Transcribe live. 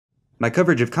My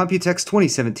coverage of Computex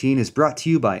 2017 is brought to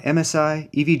you by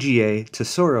MSI, EVGA,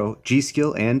 Tesoro,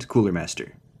 G-Skill, and Cooler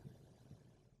Master.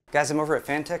 Guys, I'm over at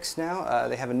Phanteks now.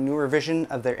 They have a newer version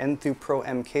of their N2 Pro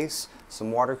M case,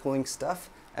 some water cooling stuff,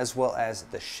 as well as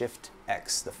the Shift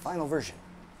X, the final version.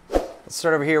 Let's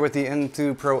start over here with the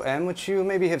N2 Pro M, which you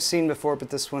maybe have seen before, but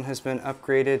this one has been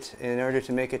upgraded in order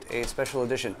to make it a special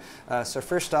edition. So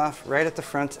first off, right at the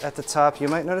front, at the top, you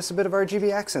might notice a bit of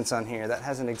RGB accents on here. That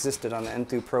hasn't existed on the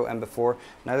N2 Pro M before,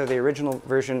 neither the original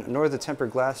version nor the tempered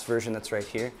glass version that's right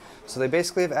here. So they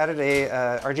basically have added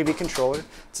a RGB controller.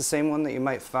 It's the same one that you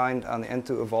might find on the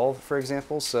N2 Evolv, for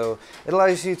example. So it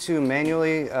allows you to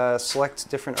manually select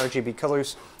different RGB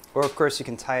colors. Or of course you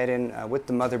can tie it in with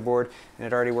the motherboard, and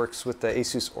it already works with the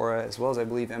Asus Aura as well as I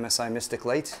believe MSI Mystic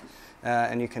Light.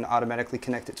 And you can automatically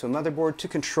connect it to a motherboard to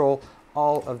control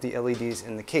all of the LEDs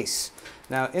in the case.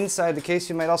 Now inside the case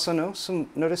you might also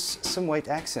notice some white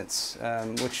accents,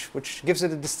 which gives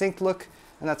it a distinct look,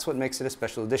 and that's what makes it a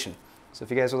special edition. So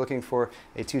if you guys are looking for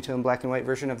a two-tone black and white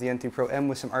version of the N2 Pro M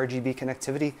with some RGB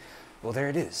connectivity, well, there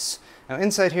it is. Now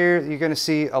inside here you're going to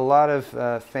see a lot of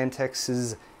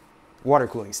Phanteks' water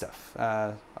cooling stuff.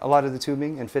 A lot of the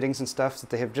tubing and fittings and stuff that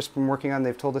they have just been working on,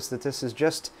 they've told us that this is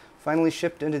just finally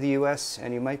shipped into the US,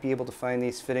 and you might be able to find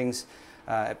these fittings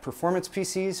at performance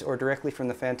PCs or directly from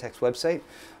the Phanteks website.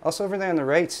 Also over there on the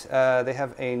right, they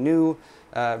have a new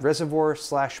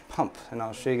reservoir/pump, and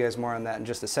I'll show you guys more on that in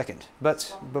just a second.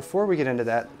 But before we get into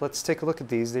that, let's take a look at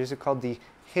these. These are called the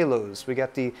Halos. We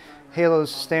got the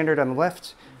Halos Standard on the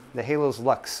left, the Halos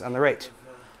Lux on the right.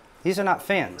 These are not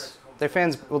fans. They're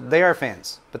fans, well, they are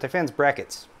fans, but they're fans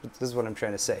brackets. This is what I'm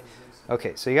trying to say.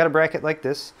 Okay, so you got a bracket like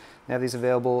this. They have these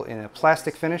available in a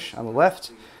plastic finish on the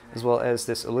left, as well as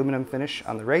this aluminum finish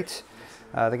on the right.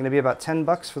 They're going to be about 10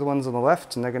 bucks for the ones on the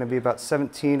left, and they're going to be about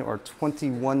 $17 or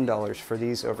 $21 for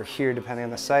these over here, depending on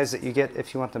the size that you get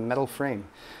if you want the metal frame.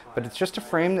 But it's just a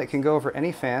frame that can go over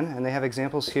any fan, and they have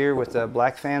examples here with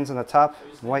black fans on the top,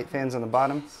 white fans on the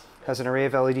bottom. Has an array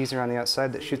of LEDs around the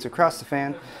outside that shoots across the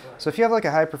fan. So if you have like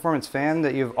a high performance fan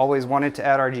that you've always wanted to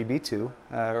add RGB to,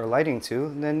 or lighting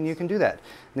to, then you can do that.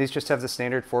 And these just have the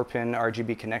standard 4-pin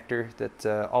RGB connector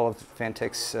that all of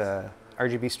Phanteks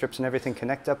RGB strips and everything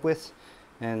connect up with.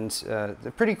 And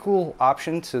a pretty cool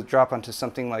option to drop onto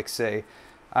something like, say,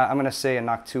 I'm going to say a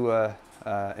Noctua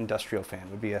industrial fan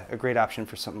would be a great option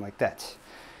for something like that.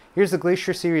 Here's the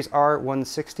Glacier Series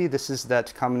R160. This is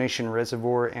that combination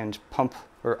reservoir and pump,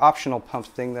 or optional pump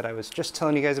thing that I was just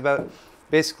telling you guys about.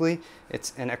 Basically,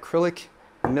 it's an acrylic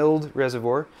milled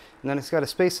reservoir, and then it's got a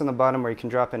space on the bottom where you can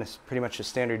drop in pretty much a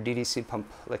standard DDC pump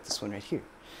like this one right here.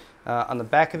 On the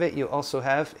back of it, you also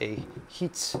have a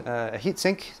heat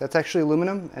sink that's actually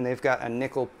aluminum, and they've got a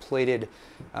nickel-plated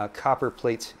copper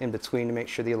plate in between to make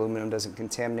sure the aluminum doesn't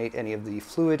contaminate any of the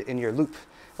fluid in your loop.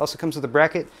 It also comes with a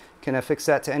bracket. You can affix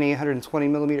that to any 120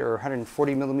 millimeter or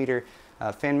 140 millimeter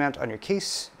fan mount on your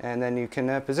case, and then you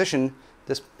can position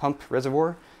this pump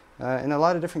reservoir in a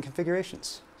lot of different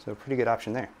configurations. So pretty good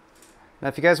option there. Now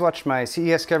if you guys watched my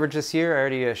CES coverage this year, I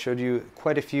already showed you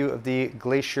quite a few of the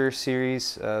Glacier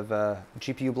series of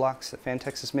GPU blocks that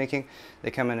Phanteks is making. They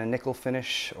come in a nickel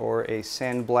finish or a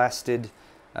sandblasted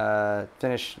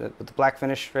finish with the black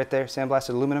finish right there, sandblasted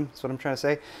aluminum, that's what I'm trying to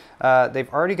say.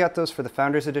 They've already got those for the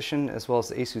Founders Edition as well as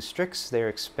the Asus Strix. They're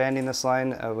expanding this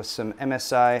line with some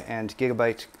MSI and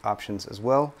Gigabyte options as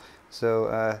well.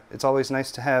 So it's always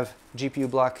nice to have GPU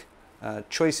block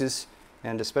choices,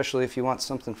 and especially if you want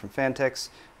something from Phanteks,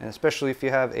 and especially if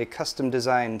you have a custom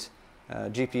designed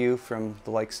GPU from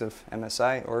the likes of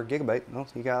MSI or Gigabyte, well,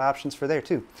 you got options for there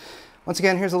too. Once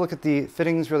again, here's a look at the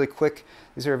fittings really quick.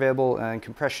 These are available in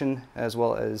compression as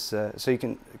well as, so you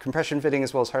can, compression fitting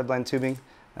as well as hardline tubing.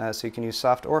 So you can use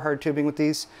soft or hard tubing with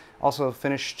these. Also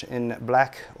finished in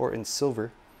black or in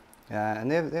silver. And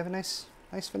they have a nice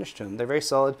finish to them. They're very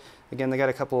solid. Again, they got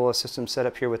a couple of systems set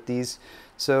up here with these.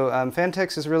 So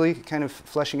Phanteks is really kind of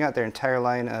fleshing out their entire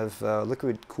line of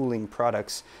liquid cooling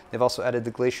products. They've also added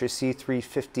the Glacier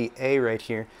C350A right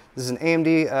here. This is an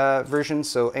AMD version,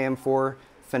 so AM4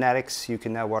 Phanteks. You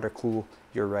can now water cool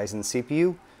your Ryzen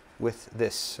CPU with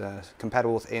this,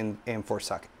 compatible with AM4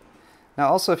 socket. Now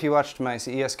also, if you watched my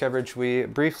CES coverage, we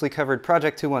briefly covered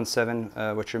Project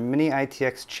 217, which are mini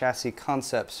ITX chassis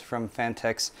concepts from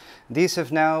Phanteks. These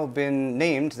have now been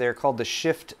named. They're called the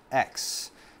Shift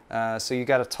X. So you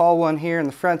got a tall one here in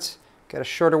the front, got a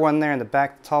shorter one there in the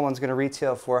back. The tall one's going to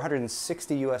retail for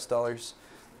 160 US dollars.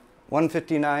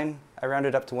 159, I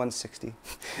rounded up to 160.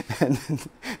 And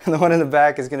the one in the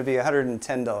back is going to be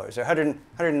 $110, or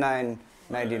 109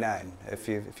 $6.99 if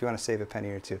you want to save a penny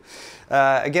or two.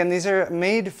 Again, these are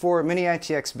made for mini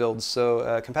ITX builds,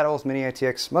 so compatible with mini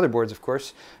ITX motherboards, of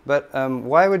course. But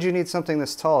why would you need something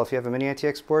this tall if you have a mini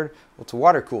ITX board? Well, to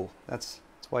water cool. That's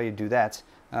why you do that.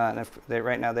 And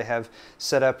right now they have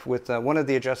set up with one of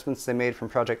the adjustments they made from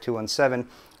Project 217,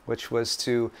 which was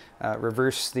to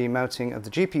reverse the mounting of the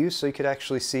GPU so you could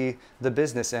actually see the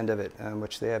business end of it,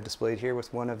 which they have displayed here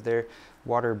with one of their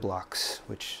water blocks,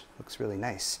 which looks really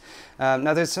nice.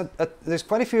 Now there's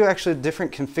quite a few actually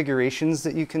different configurations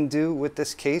that you can do with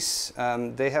this case.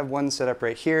 They have one set up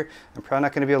right here. I'm probably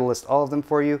not going to be able to list all of them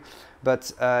for you,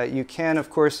 but you can, of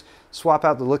course, swap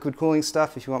out the liquid cooling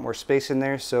stuff if you want more space in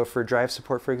there. So for drive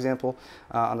support, for example,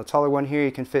 on the taller one here,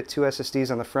 you can fit 2 SSDs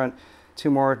on the front, 2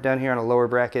 more down here on a lower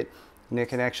bracket, and you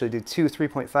can actually do 2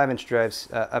 3.5-inch drives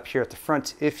up here at the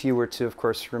front if you were to, of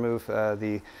course, remove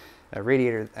the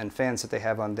radiator and fans that they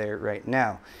have on there right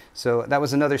now. So that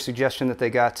was another suggestion that they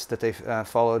got, that they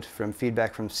followed from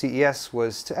feedback from CES,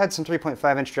 was to add some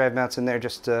 3.5-inch drive mounts in there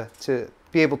just to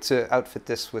be able to outfit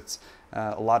this with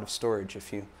a lot of storage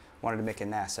if you wanted to make a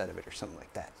NAS out of it or something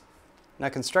like that. Now,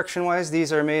 construction-wise,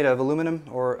 these are made of aluminum,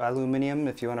 or aluminium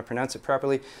if you want to pronounce it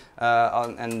properly,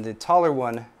 and the taller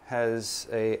one has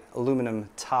a aluminum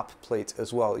top plate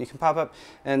as well. You can pop up,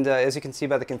 and as you can see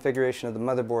by the configuration of the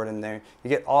motherboard in there, you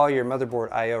get all your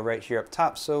motherboard I/O right here up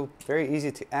top, so very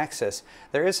easy to access.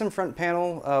 There is some front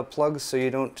panel plugs so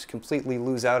you don't completely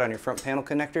lose out on your front panel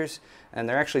connectors, and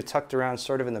they're actually tucked around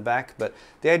sort of in the back, but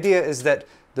the idea is that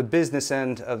the business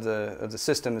end of the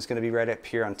system is going to be right up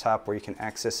here on top where you can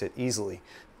access it easily.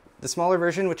 The smaller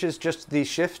version, which is just the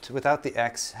Shift without the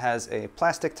X, has a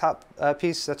plastic top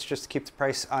piece. That's just to keep the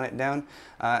price on it down.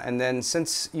 And then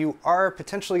since you are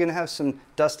potentially going to have some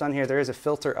dust on here, there is a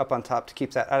filter up on top to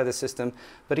keep that out of the system.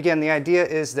 But again, the idea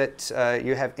is that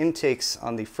you have intakes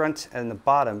on the front and the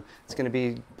bottom. It's going to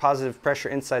be positive pressure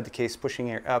inside the case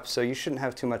pushing air up, so you shouldn't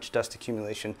have too much dust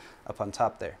accumulation up on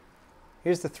top there.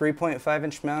 Here's the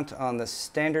 3.5-inch mount on the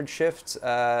standard Shift.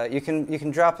 You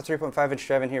can drop a 3.5-inch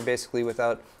drive in here basically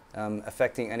without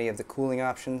affecting any of the cooling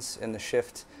options in the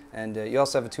Shift, and you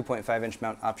also have a 2.5-inch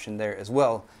mount option there as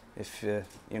well if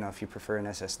if you prefer an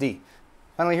SSD.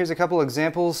 Finally, here's a couple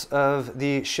examples of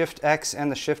the Shift X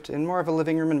and the Shift in more of a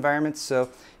living room environment. So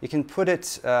you can put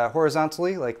it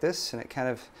horizontally like this, and it kind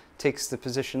of takes the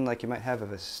position like you might have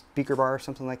of a speaker bar or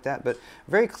something like that, but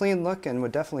very clean look and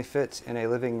would definitely fit in a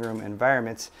living room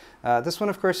environment. This one,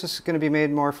 of course, is going to be made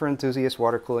more for enthusiasts,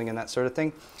 water cooling and that sort of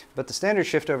thing, but the standard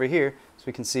Shift over here, as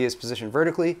we can see, is positioned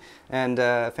vertically, and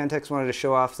Phanteks wanted to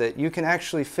show off that you can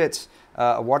actually fit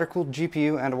a water-cooled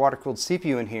GPU and a water-cooled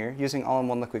CPU in here using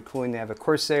all-in-one liquid cooling. They have a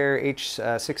Corsair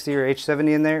H60 or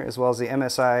H70 in there, as well as the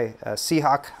MSI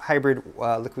Seahawk hybrid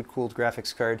liquid-cooled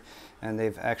graphics card, and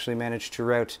they've actually managed to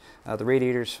route the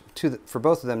radiators for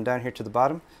both of them down here to the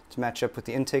bottom to match up with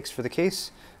the intakes for the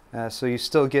case, so you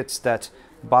still get that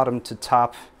bottom to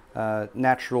top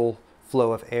natural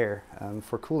flow of air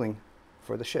for cooling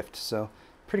for the Shift. So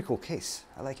pretty cool case.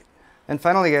 I like it. And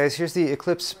finally, guys, here's the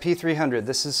Eclipse P300.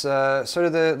 This is sort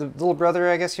of the little brother,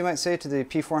 I guess you might say, to the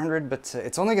P400, but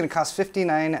it's only going to cost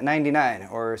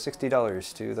 $59.99 or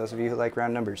 $60 to those of you who like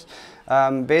round numbers.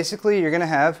 Basically, you're going to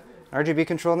have RGB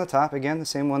control on the top, again, the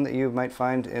same one that you might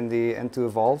find in the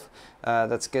N2 Evolv.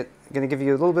 That's going to give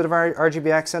you a little bit of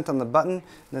RGB accent on the button, and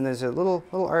then there's a little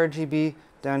RGB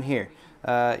down here.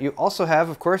 You also have,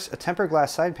 of course, a tempered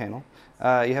glass side panel.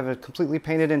 You have a completely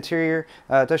painted interior.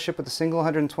 It does ship with a single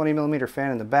 120mm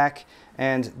fan in the back,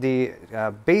 and the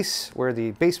base, where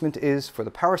the basement is for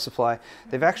the power supply,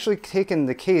 they've actually taken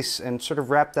the case and sort of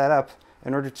wrapped that up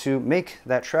in order to make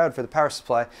that shroud for the power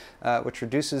supply, which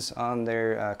reduces on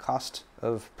their cost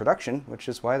of production, which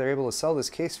is why they're able to sell this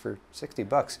case for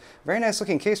 $60. Very nice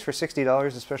looking case for $60,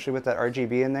 especially with that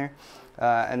RGB in there.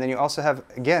 And then you also have,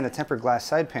 again, a tempered glass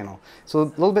side panel. So a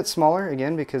little bit smaller,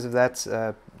 again, because of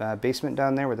that basement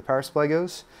down there where the power supply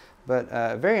goes.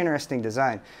 But very interesting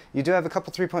design. You do have a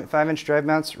couple 3.5-inch drive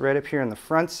mounts right up here in the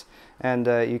front, and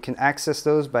you can access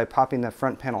those by popping the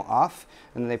front panel off,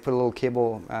 and then they put a little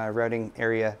cable routing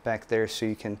area back there so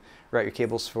you can route your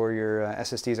cables for your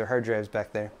SSDs or hard drives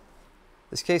back there.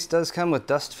 This case does come with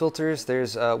dust filters.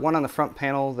 There's one on the front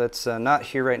panel that's not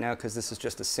here right now because this is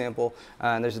just a sample.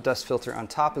 And there's a dust filter on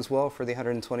top as well for the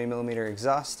 120mm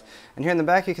exhaust. And here in the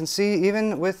back you can see,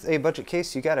 even with a budget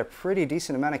case, you got a pretty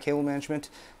decent amount of cable management.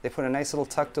 They put a nice little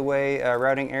tucked away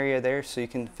routing area there so you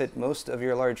can fit most of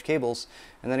your large cables.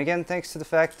 And then again, thanks to the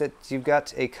fact that you've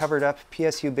got a covered up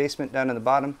PSU basement down in the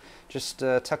bottom, just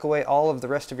tuck away all of the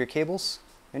rest of your cables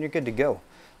and you're good to go.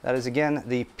 That is, again,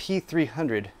 the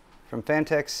P300 from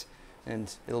Phanteks,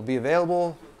 and it'll be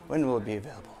available When will it be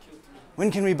available?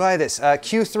 When can we buy this?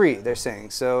 Q3, they're saying.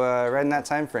 So right in that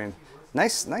time frame.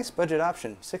 Nice budget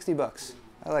option, 60 bucks.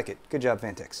 I like it. Good job,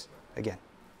 Phanteks. Again,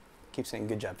 keep saying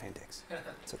good job, Phanteks.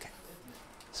 It's okay.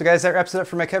 So guys, that wraps it up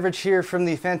for my coverage here from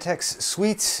the Phanteks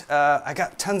suite. I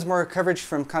got tons more coverage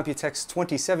from Computex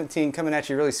 2017 coming at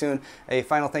you really soon. A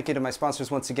final thank you to my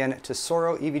sponsors once again, to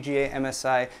Soro, EVGA,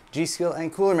 MSI, G-Skill,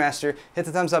 and Cooler Master. Hit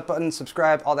the thumbs up button,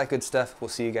 subscribe, all that good stuff. We'll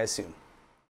see you guys soon.